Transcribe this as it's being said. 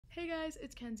Hey guys,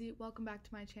 it's Kenzie. Welcome back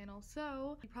to my channel.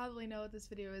 So, you probably know what this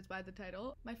video is by the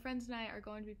title. My friends and I are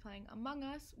going to be playing Among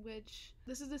Us, which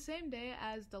this is the same day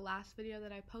as the last video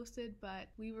that I posted, but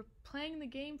we were playing the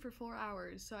game for 4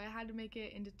 hours, so I had to make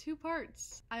it into 2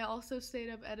 parts. I also stayed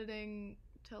up editing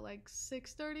till like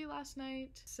 6:30 last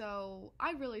night, so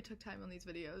I really took time on these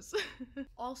videos.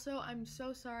 Also, I'm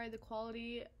so sorry the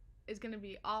quality is gonna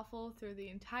be awful through the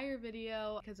entire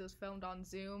video because it was filmed on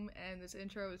Zoom and this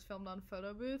intro was filmed on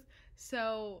photo booth,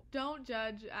 so don't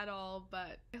judge at all,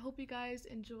 but I hope you guys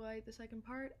enjoy the second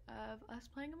part of us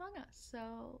playing Among Us,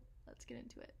 so let's get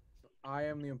into it. I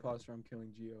am the imposter. I'm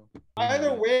killing Geo.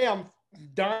 Either way, I'm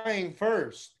dying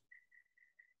first.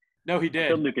 No, he did.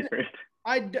 Killed Lucas first.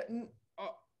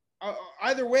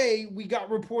 Either way, we got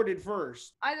reported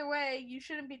first. Either way, you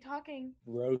shouldn't be talking.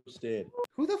 Roasted.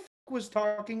 Who the f was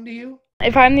talking to you?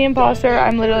 If I'm the imposter,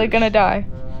 I'm literally gonna die.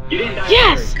 You didn't die.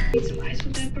 Yes! First.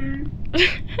 With that burn.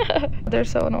 They're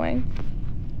so annoying.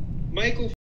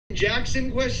 Michael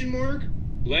Jackson, question mark?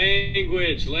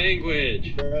 Language.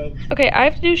 Bro. Okay, I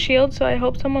have to do shield, so I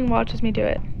hope someone watches me do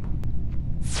it.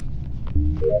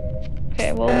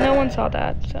 Okay, well, no one saw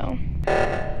that, so.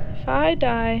 If I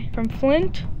die from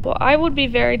Flint, well, I would be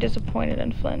very disappointed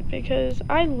in Flint because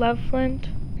I love Flint.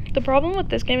 The problem with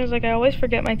this game is, like, I always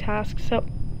forget my tasks, so,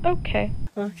 okay.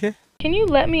 Okay. Can you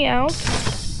let me out?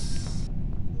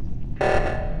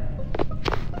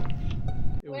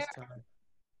 It was time.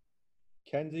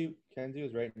 Kenzie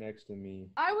was right next to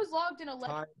me. I was logged in a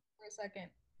Time. for a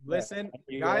second. Listen,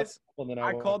 You guys, and then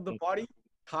I called the body.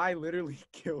 Ty literally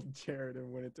killed Jared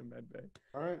and went into medbay.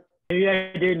 All right. Maybe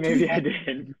I did, maybe I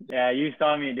didn't. Yeah, you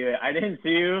saw me do it. I didn't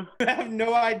see you. I have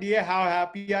no idea how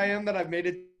happy I am that I've made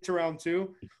it to round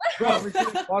 2. Whoever the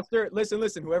imposter,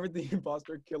 listen, whoever the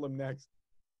imposter, kill him next.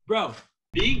 Bro,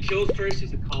 being killed first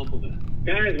is a compliment.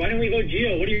 Guys, why don't we go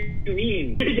Geo? What do you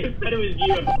mean? You just said it was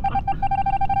Geo.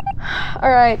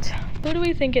 Alright, who do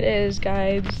we think it is,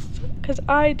 guys? Because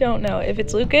I don't know. If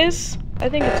it's Lucas, I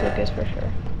think it's Lucas for sure.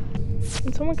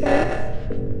 Can someone come in?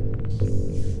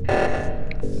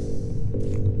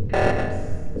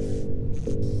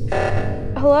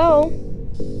 Hello?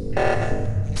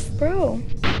 Bro.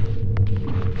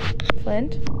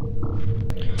 Flint?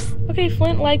 Okay,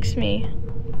 Flint likes me.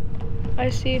 I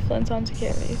see Flint's on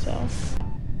security, so.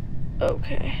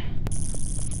 Okay.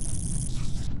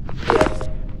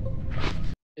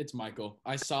 It's Michael.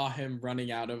 I saw him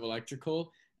running out of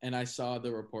electrical, and I saw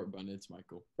the report button. It's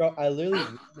Michael. Bro, I literally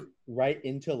went right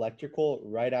into electrical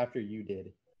right after you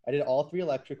did. I did all 3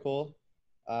 electrical.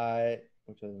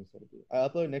 Which other ones did I do? I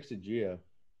uploaded next to Geo.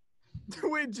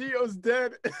 Wait, Geo's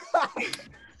dead.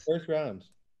 First round.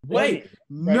 Wait,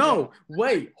 no,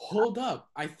 wait, hold up.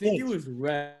 I think it was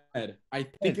red. I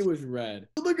think it was red.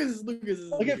 Lucas. Look at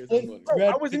Lucas. Flint. Bro,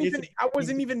 Red I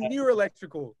wasn't even near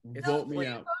electrical. Vote me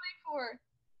out.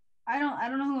 I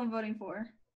don't know who I'm voting for.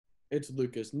 It's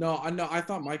Lucas. No, I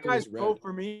thought You Michael guys was red. vote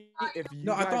for me. If you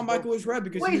No, I guys thought vote Michael was for me. red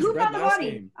because Wait, he was who red found the last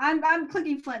body? game. I'm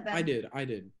clicking Flint then. I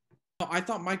did. No, I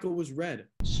thought Michael was red.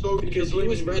 So Because he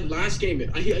was red last game.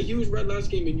 He was red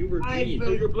last game and you were green. So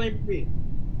you're blaming me.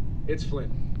 It's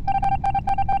Flint.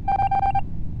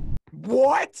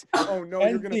 What? Oh no,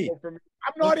 you're gonna Kenzie. vote for me.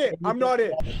 I'm not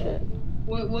it.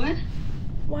 What?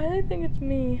 Why do they think it's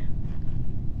me?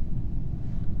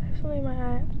 I have something in my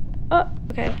eye. Oh,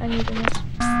 okay, I'm using this.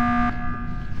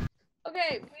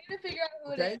 Okay, we need to figure out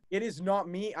who it Okay, is. it is not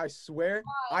me. I swear.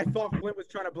 I thought Flint was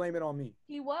trying to blame it on me.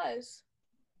 He was.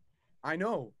 I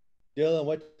know. Dylan,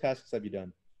 what tasks have you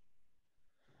done?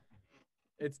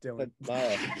 It's Dylan.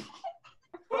 Maya.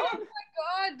 Oh my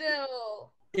god,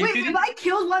 Dill. Wait, have I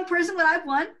killed one person when I've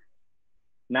won?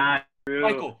 Nah, true.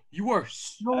 Michael, you are I got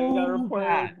so reported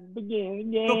bad. at the beginning of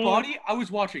the The game. body I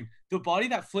was watching, the body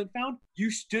that Flint found,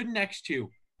 you stood next to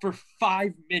for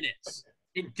 5 minutes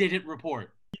and didn't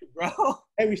report. Bro.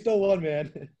 Hey, we still won,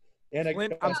 man. And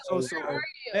Flint, I'm so Where sorry. are you?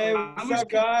 Hey, what's up,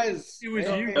 guys? It was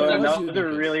Hey, you. hey, Dylan, That that was was a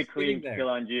Lucas really sitting clean there. kill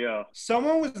on Geo.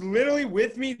 Someone was literally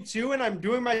with me too, and I'm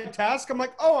doing my task. I'm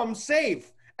like, oh, I'm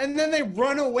safe. And then they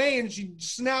run away, and she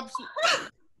snaps.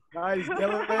 Guys,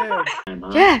 Dylan.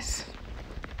 Yes.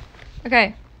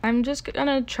 Okay, I'm just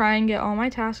gonna try and get all my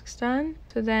tasks done,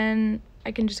 so then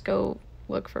I can just go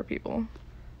look for people.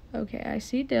 Okay, I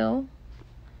see Dill.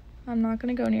 I'm not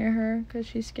gonna go near her because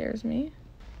she scares me.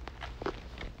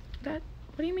 What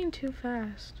do you mean too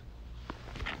fast?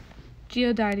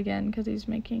 Geo died again because he's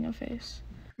making a face.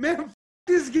 Man, f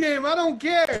this game. I don't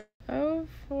care.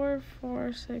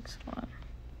 04461.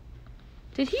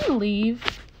 Did he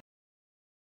leave?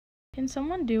 Can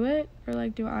someone do it? Or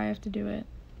like, do I have to do it?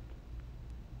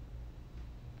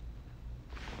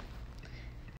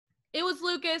 It was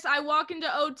Lucas. I walk into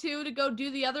O2 to go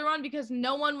do the other one because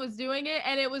no one was doing it,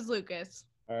 and it was Lucas.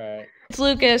 All right. It's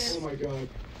Lucas. Oh my god.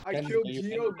 I Kenzie, killed are you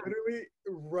Gio literally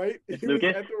right. It's He was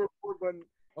Lucas? at the report button.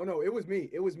 Oh no, it was me.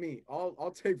 It was me.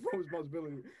 I'll take full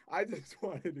responsibility. I just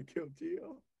wanted to kill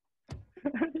Gio.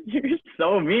 You're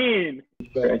so mean.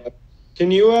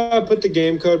 Can you put the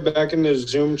game code back in the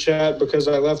Zoom chat because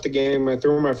I left the game. I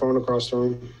threw my phone across the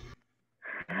room.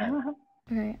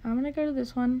 Okay, I'm gonna go to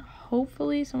this one.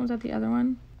 Hopefully someone's at the other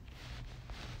one.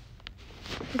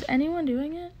 Is anyone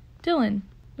doing it? Dylan.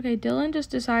 Okay, Dylan just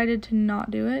decided to not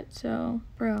do it, so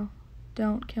bro,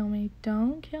 don't kill me.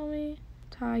 Don't kill me.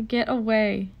 Ty, get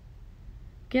away.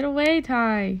 Get away,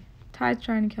 Ty. Ty's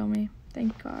trying to kill me.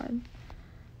 Thank God.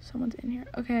 Someone's in here.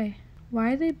 Okay.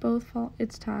 Why they both fall?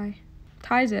 It's Ty.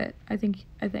 Ty's it. I think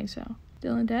so.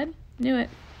 Dylan dead? Knew it.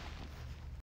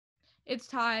 It's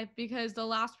Ty because the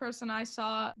last person I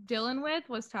saw Dylan with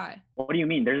was Ty. What do you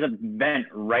mean? There's a vent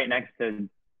right next to.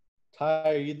 Ty,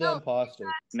 are you the No, imposter?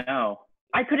 No.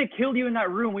 I could have killed you in that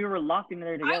room. We were locked in there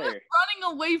I was together.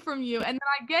 running away from you, and then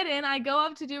I get in, I go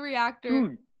up to do reactor.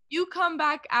 Dude, You come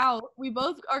back out. We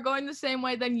both are going the same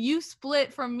way. Then you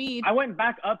split from me. I went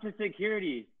back up to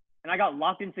security, and I got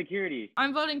locked in security.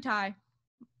 I'm voting Ty.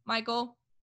 Michael,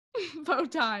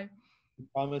 vote Ty.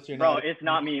 Promise you're Bro, not. it's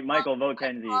not me. Michael, vote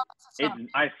Kenzie. It's,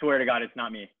 I swear to God, it's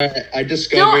not me. I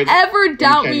discovered. Don't ever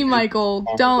doubt me, Kenzie. Michael.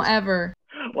 Don't ever.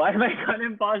 Why have I got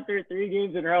imposter 3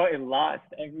 games in a row and lost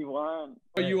every one?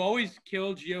 But you always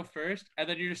kill Gio first, and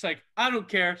then you're just like, I don't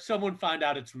care. Someone find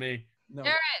out it's me. No.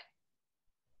 Garrett.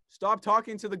 Stop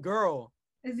talking to the girl.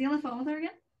 Is he on the phone with her again?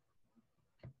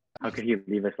 How could he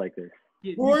leave us like this?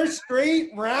 4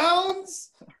 straight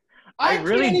rounds? I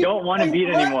really can't don't even wanna play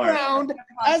beat one anymore. round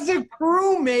as a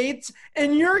crewmate,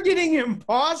 and you're getting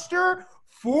imposter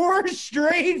 4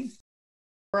 straight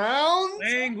rounds?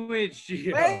 Language,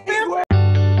 Gio. Language.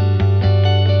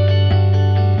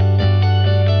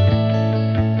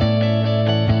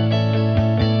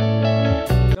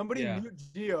 Somebody Yeah. mute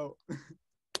Gio.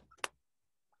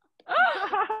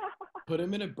 Put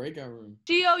him in a breakout room.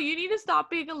 Gio, you need to stop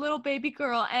being a little baby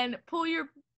girl and pull your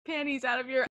panties out of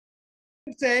your.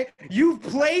 Say you've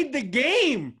played the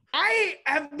game. I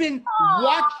have been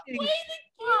watching.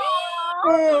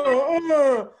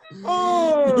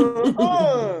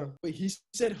 Wait, he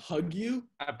said hug you?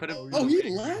 I put him. Oh, he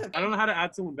left. I don't know how to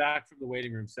add someone back from the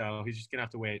waiting room, so he's just gonna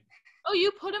have to wait. Oh,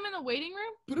 you put him in the waiting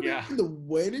room? Put him Yeah. in the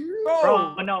waiting room?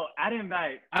 Bro, no, add him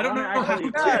back. I don't know wanna how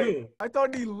actually to. I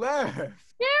thought he left. I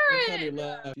thought he Garrett!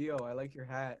 left. Gio, I like your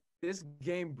hat. This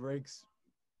game breaks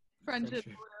Friendship,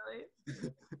 friendship.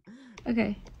 literally.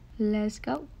 Okay, let's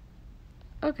go.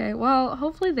 Okay, well,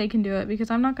 hopefully they can do it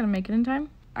because I'm not gonna make it in time.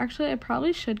 Actually, I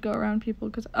probably should go around people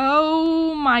because,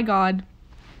 oh my God.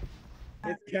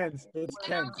 It's Ken's. It's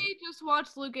Ken's. Literally just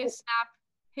watched Lucas snap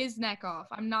his neck off.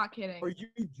 I'm not kidding. Are you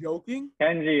joking?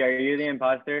 Kenzie, are you the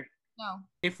imposter? No.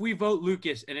 If we vote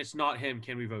Lucas and it's not him,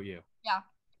 can we vote you? Yeah.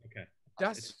 Okay.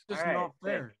 That's just Alright, not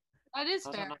fair. That is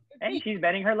How's fair. that not- Hey, she's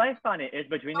betting her life on it. It's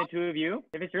between the 2 of you.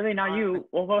 If it's really not you,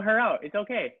 we'll vote her out. It's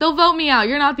okay. They'll vote me out.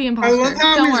 You're not the I imposter. love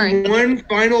how Don't his worry. one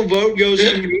final vote goes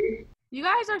to me. You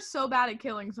guys are so bad at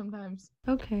killing sometimes.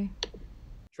 Okay.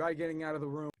 Try getting out of the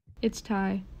room. It's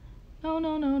Ty. No,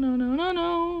 no, no, no, no, no,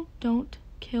 no. Don't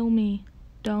kill me.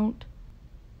 Don't.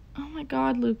 Oh my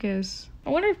God, Lucas. I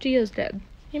wonder if Gio's dead.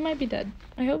 He might be dead.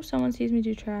 I hope someone sees me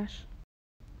do trash.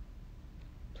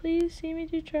 Please see me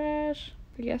do trash.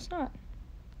 I guess not.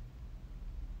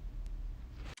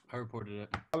 I reported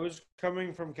it. I was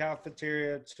coming from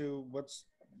cafeteria to what's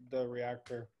the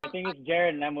reactor? I think it's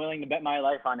Jared, and I'm willing to bet my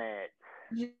life on it.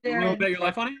 You want to bet your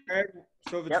life on it? Jared?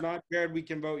 So if it's Yep. not Jared, we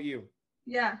can vote you.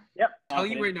 Yeah. Yep.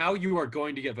 Telling you right now, you are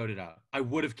going to get voted out. I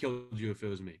would have killed you if it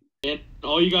was me. And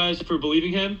all you guys for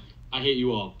believing him, I hate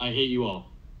you all. I hate you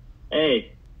all.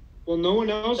 Hey, Well, no one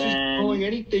else is Then- calling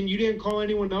anything. You didn't call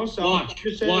anyone else out. Watch,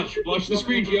 You just said- watch the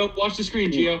screen, Gio. Watch the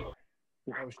screen, Gio.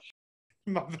 Oh,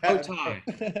 My Oh, bad. Ty.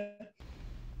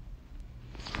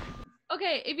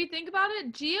 Okay, if you think about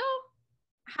it, Gio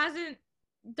hasn't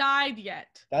died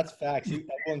yet. That's facts.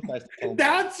 Everyone tries to kill him.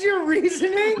 That's your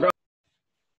reasoning?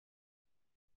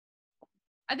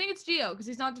 I think it's Gio because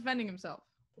he's not defending himself.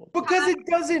 Because it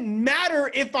doesn't matter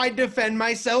if I defend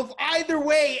myself. Either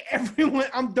way, everyone,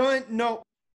 I'm done. No,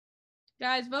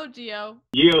 Guys, vote Gio.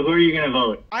 Gio, who are you gonna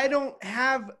vote? I don't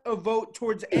have a vote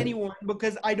towards anyone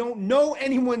because I don't know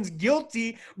anyone's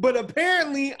guilty, but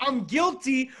apparently I'm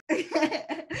guilty. Is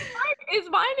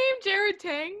my name Jared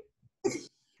Tang?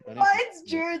 Mine's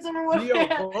Jared's number one Gio,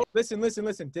 fan. vote.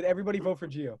 Listen. Did everybody vote for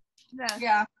Gio? Yeah.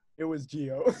 Yeah. It was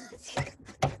Gio.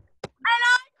 And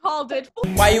I Called it.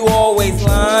 Why you always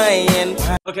lying?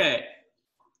 Okay.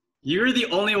 You're the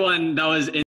only one that was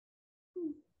in.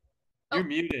 You're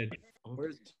muted.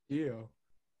 Where's Gio?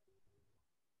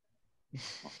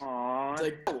 Aww. It's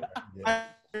like,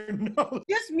 No.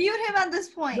 Just mute him at this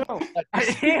point. No.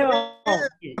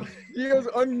 Gio's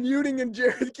unmuting and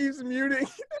Jared keeps muting.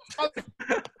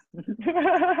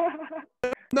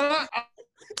 Not.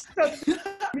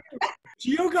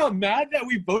 Gio got mad that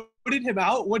we voted him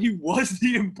out when he was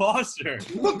the imposter.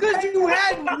 Because you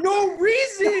had no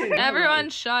reason. Everyone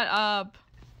shut up.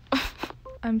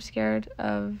 I'm scared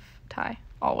of Ty,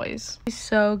 always. He's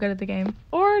so good at the game.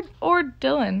 Or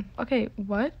Dylan. Okay,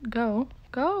 what? Go.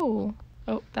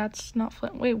 Oh, that's not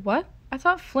Flint. Wait, what? I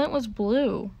thought Flint was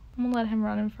blue. I'm gonna let him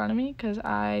run in front of me because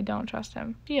I don't trust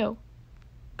him. Gio,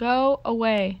 go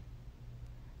away.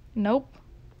 Nope.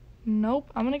 I'm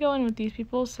gonna go in with these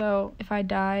people, so if I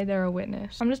die, they're a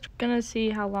witness. I'm just gonna see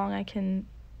how long I can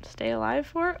stay alive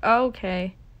for.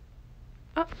 Okay.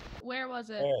 Oh, where was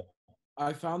it?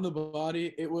 I found the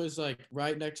body. It was like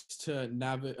right next to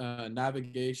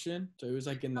navigation. So it was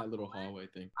like in that little hallway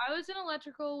thing. I was in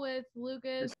electrical with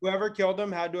Lucas. Whoever killed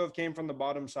him had to have came from the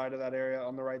bottom side of that area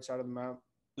on the right side of the map.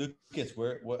 Lucas,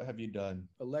 what have you done?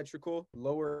 Electrical,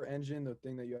 lower engine, the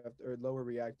thing that you have to, or lower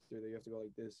reactor that you have to go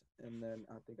like this. And then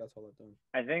I think that's all I've done.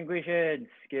 I think we should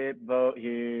skip vote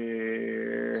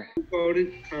here.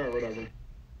 Voted or whatever.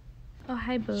 Oh,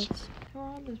 hi, Boots. Who are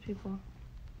all those people?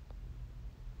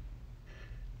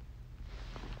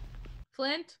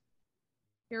 Flint,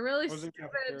 you're really Wasn't stupid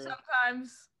cafeteria.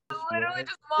 sometimes. I literally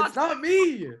just walked It's not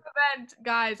me. into the event,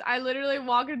 guys. I literally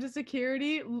walked into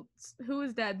security. Who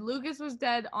was dead? Lucas was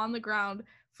dead on the ground.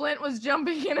 Flint was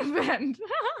jumping in a vent.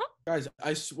 Guys,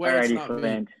 I swear it's Alrighty, not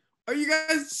Flint. me. Are you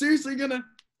guys seriously gonna?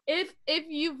 If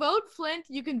you vote Flint,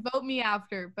 you can vote me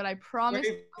after, but I promise.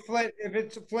 Wait, Flint,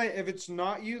 if it's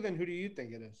not you, then who do you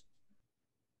think it is?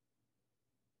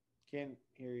 Can't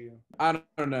hear you. I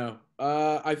don't know.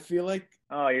 I feel like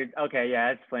Oh, you're okay.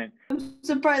 Yeah, it's Flint. I'm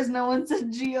surprised no one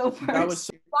said Gio first. that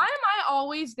was. Why am I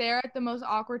always there at the most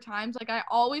awkward times? Like, I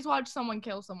always watch someone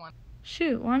kill someone.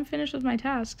 Shoot, well, I'm finished with my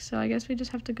task, so I guess we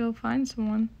just have to go find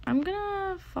someone. I'm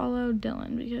gonna follow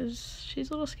Dylan because she's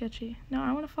a little sketchy. No,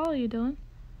 I want to follow you, Dylan.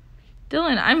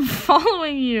 Dylan, I'm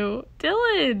following you.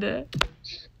 Dylan!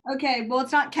 Okay, well,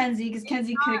 it's not Kenzie because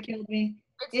Kenzie could have killed me.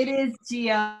 It is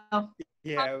Gio.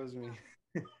 Yeah, it was me.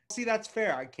 See, that's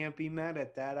fair. I can't be mad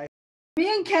at that.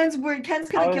 Me and Ken's could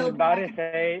I have was killed about me. to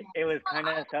say it was kind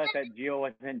of sus that Gio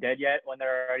wasn't dead yet when there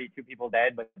were already 2 people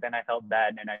dead, but then I felt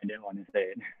bad and I didn't want to say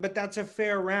it. But that's a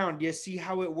fair round. You see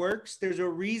how it works? There's a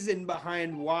reason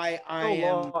behind why I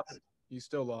am. You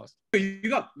still lost. You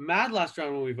got mad last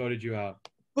round when we voted you out.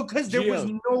 Because there was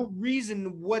Gio. no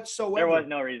reason whatsoever. There was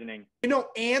no reasoning. You know,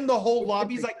 and the whole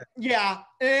lobby's like, yeah,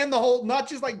 and the whole, not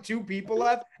just like 2 people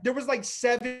left. There was like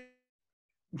 7.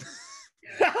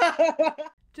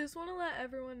 Just want to let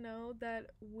everyone know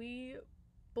that we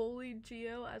bullied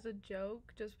Gio as a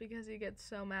joke just because he gets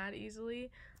so mad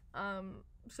easily.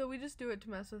 So we just do it to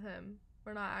mess with him.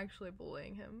 We're not actually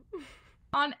bullying him.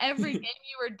 On every game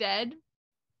you were dead.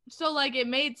 So like it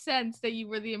made sense that you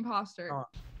were the imposter. Oh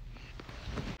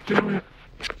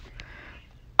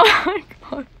my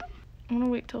god. I'm gonna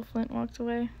wait till Flint walks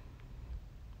away.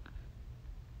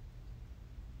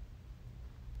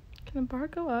 Can the bar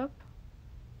go up?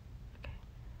 Okay.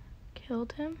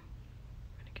 Killed him.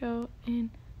 We're gonna go in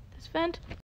this vent.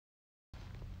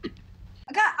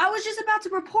 I was just about to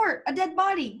report a dead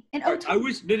body in O2. I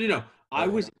was no. I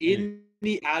was in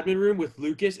the admin room with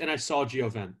Lucas and I saw Gio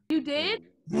vent. You did?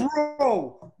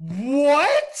 Bro,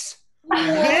 what?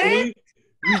 We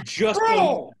just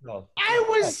Bro, No. I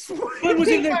was. Flint was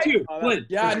in there too. Flint.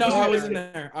 Yeah, no, I was in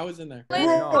there. I was in there. Flint,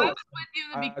 Bro. I was with you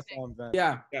in the I beginning. saw him vent.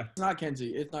 Yeah, Yeah. it's not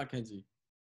Kenzie. It's not Kenzie.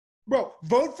 Bro,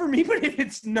 vote for me, but if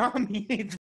it's not me,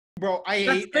 it's. Bro, I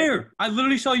That's hate fair. I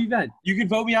literally saw you vent. You can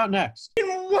vote me out next. In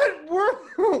what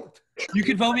world? You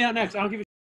can vote me out next. I don't give a.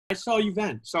 I saw you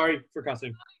vent. Sorry for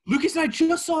cussing. Lucas and I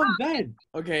just saw him vent.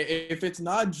 Okay, if it's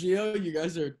not Gio, you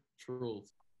guys are trolls.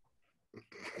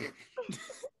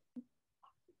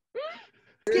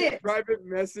 He private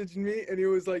messaged me and he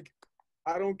was like,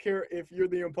 I don't care if you're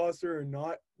the imposter or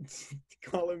not.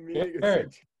 Calling me.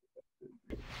 Jared.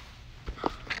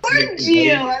 We're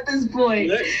Gio at this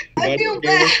point. I feel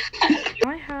bad.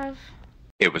 I have.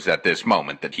 It was at this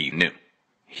moment that he knew.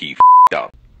 He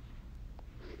up.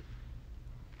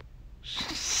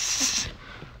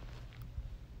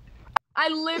 I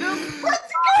literally.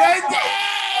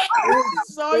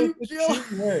 Saw you It's kill.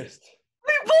 the worst.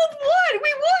 We both won.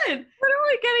 We won.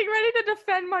 Literally getting ready to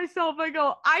defend myself. I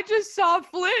go, I just saw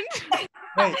Flint.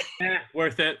 Wait,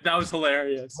 Worth it. That was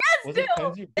hilarious. was it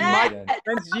Kenzie?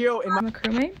 Friends Gio in my I'm a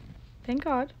crewmate. Thank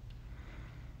God.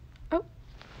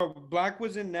 Black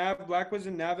was in Nav. Black was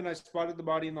in Nav, and I spotted the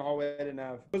body in the hallway to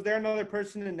Nav. Was there another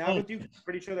person in Nav with you?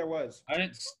 Pretty sure there was. I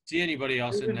didn't see anybody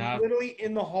else He in was Nav. literally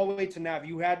in the hallway to Nav.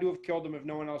 You had to have killed him if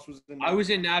no one else was in Nav. I was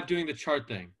in Nav doing the chart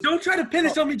thing. Don't try to pin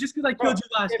this on me just because I killed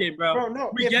you last game, bro. No.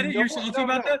 We get it? You're salty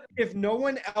about that? If no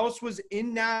one else was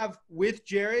in Nav with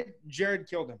Jared, Jared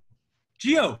killed him.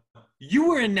 Gio, you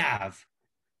were in Nav.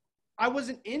 I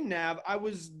wasn't in Nav. I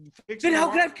was fixing. Then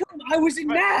how could I have killed him? I was in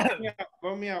Nav.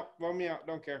 Vote me out. Vote me out.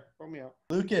 Don't care. Vote me out.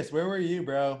 Lucas, where were you,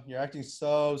 bro? You're acting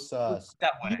so sus.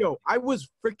 That way. Gio, I was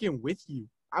freaking with you.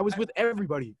 I was with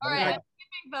everybody. All right, I'm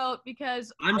skipping vote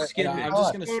because I'm skipping. I'm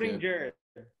just gonna Voting skip. Jared.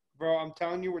 Bro, I'm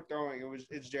telling you, we're throwing.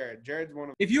 It's Jared. Jared's one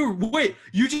of. If you were, wait,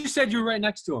 you just said you were right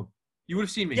next to him. You would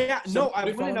have seen me. Yeah, no, I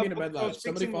Somebody follow wouldn't me to have. bed I was lab.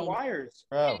 Somebody fixing the follow me. wires.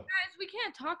 Bro, guys, we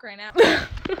can't talk right now.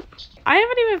 I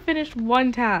haven't even finished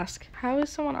one task. How is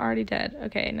someone already dead?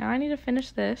 Okay, now I need to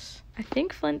finish this. I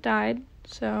think Flint died,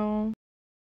 so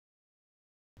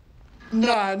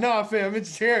Nah, fam.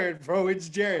 It's Jared, bro. It's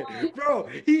Jared. Bro,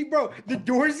 the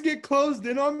doors get closed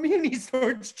in on me and he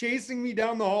starts chasing me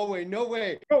down the hallway. No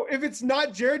way. Bro, if it's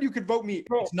not Jared, you could vote me.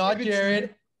 Bro, it's not if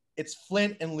Jared. It's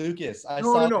Flint and Lucas. I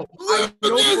No, saw no.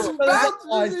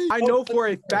 I know for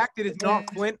a fact it is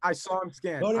not Flint. I saw him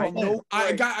scan. No, no, I know.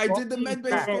 I did the med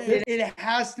base Bro, scan. it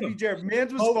has to be Jared.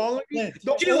 Mans was Oh, following me.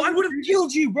 Flint. Gio, I would have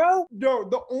killed you, bro. No,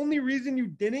 the only reason you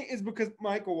didn't is because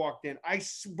Michael walked in.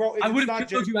 Bro, if I it's would not have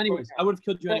killed Jared, you anyways. I would have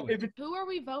killed you bro, anyways. if it's who are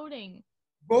we voting?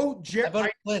 vote I Jared,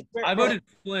 voted Flint. I voted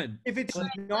Flynn. if it's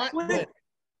not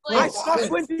I Flint. saw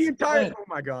Flint the entire. Flint. Oh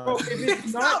my god. bro, if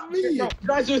it's not me. no, You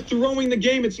guys are throwing the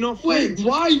game. It's not Flint. Wait,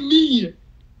 why me?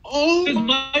 Oh, because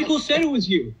Michael said it was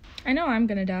you. I know I'm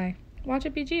gonna die. Watch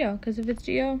it be Gio, because if it's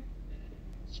Gio, I'm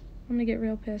gonna get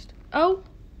real pissed. Oh,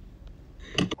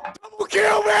 Double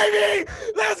kill, baby!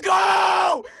 Let's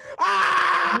go!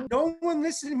 Ah! no one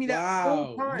listened to me that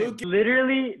whole Wow. time. Lucas.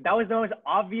 Literally, that was the most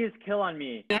obvious kill on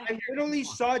me. I literally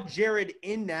saw Jared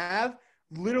in Nav,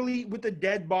 literally with a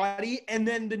dead body, and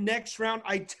then the next round,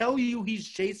 I tell you, he's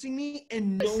chasing me,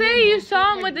 and no say one you voted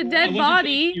saw him my with a vote. dead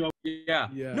body. Yeah.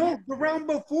 Yeah. No, the round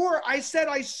before, I said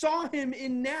I saw him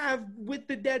in Nav with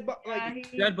the dead body.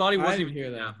 Like, Dead body I wasn't didn't even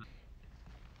hear that.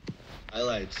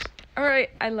 Highlights. All right,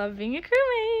 I love being a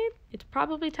crewmate. It's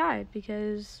probably tied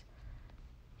because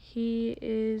he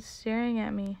is staring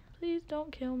at me. Please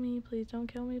don't kill me. Please don't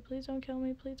kill me. Please don't kill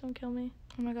me. Please don't kill me.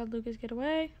 Oh my God, Lucas, get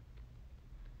away.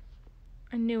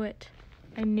 I knew it.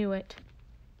 I knew it.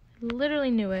 I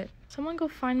literally knew it. Someone go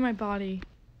find my body.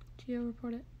 Gio,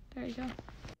 report it. There you go.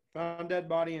 found dead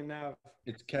body in Nav.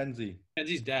 It's Kenzie.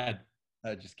 Kenzie's dad.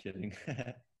 Just kidding.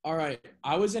 All right.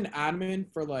 I was an admin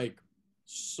for like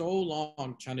so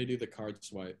long trying to do the card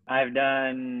swipe. I've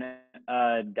done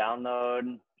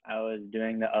download. I was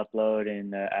doing the upload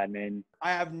and the admin.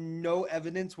 I have no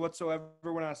evidence whatsoever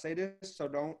when I say this, so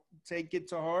don't take it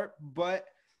to heart. But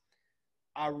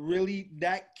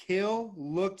that kill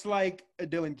looked like a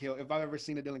Dylan kill, if I've ever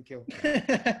seen a Dylan kill.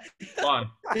 Why?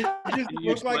 It just Can you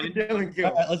looked like a explain? Dylan kill.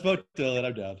 All right, let's vote Dylan.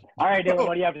 I'm down. All right, Dylan,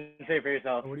 what do you have to say for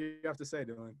yourself? What do you have to say,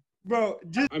 Dylan? Bro,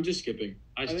 just I'm just skipping.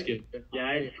 I skipped. Yeah,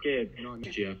 I skipped.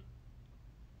 Yeah.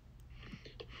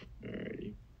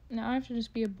 Alrighty. Now I have to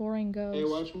just be a boring ghost. Hey,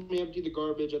 watch me empty the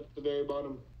garbage at the very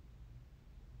bottom.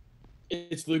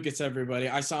 It's Lucas, everybody.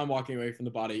 I saw him walking away from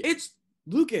the body. It's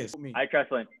Lucas. Me. I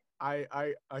trust Lynn. I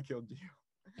killed you.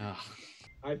 Ah.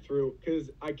 I threw because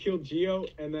I killed Gio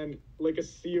and then like a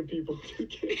sea of people just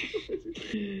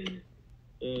came.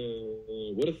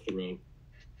 What a throw.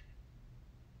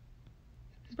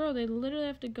 Bro, they literally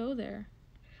have to go there.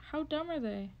 How dumb are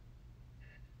they?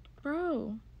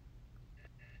 Bro.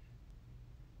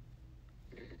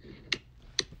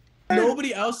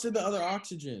 Nobody else did the other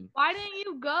oxygen. Why didn't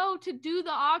you go to do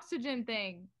the oxygen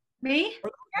thing? Me?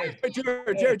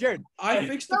 Jared. I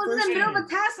fixed I the was first in the middle one. of a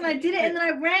task and I did it and then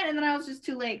I ran and then I was just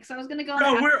too late. So I was gonna go.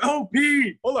 Bro, and we're OP.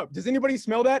 Hold up. Does anybody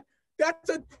smell that? That's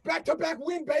a back-to-back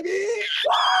win, baby.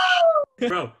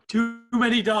 Bro, too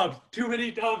many dubs. Too many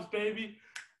dubs, baby.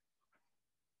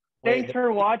 Thanks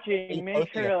for watching.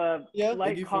 Make sure to Yeah, thank you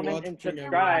like, for comment, and watching,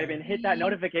 subscribe, everyone. and hit that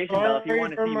notification bell if you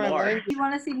want to see more. If you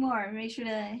want to see more, make sure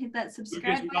to hit that Lucas,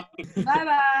 subscribe we button. got the- Bye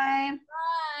bye.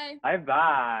 Bye. Bye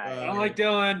bye. I don't like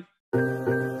Dylan.